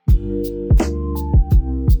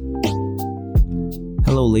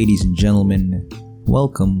Hello, ladies and gentlemen.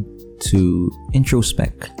 Welcome to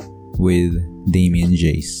Introspec with Damien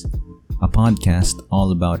Jace, a podcast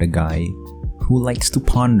all about a guy who likes to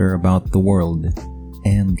ponder about the world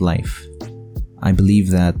and life. I believe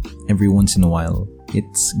that every once in a while,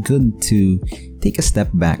 it's good to take a step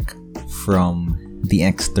back from the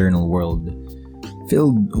external world,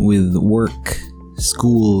 filled with work,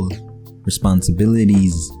 school,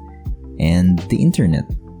 responsibilities, and the internet,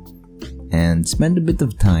 and spend a bit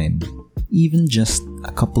of time, even just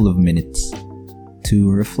a couple of minutes, to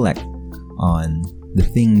reflect on the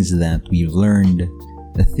things that we've learned,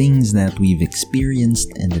 the things that we've experienced,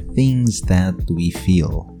 and the things that we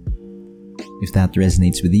feel. If that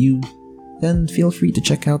resonates with you, then feel free to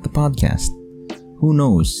check out the podcast. Who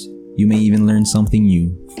knows, you may even learn something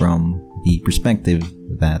new from the perspective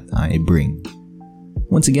that I bring.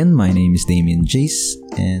 Once again, my name is Damien Jace,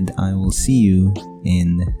 and I will see you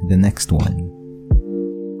in the next one.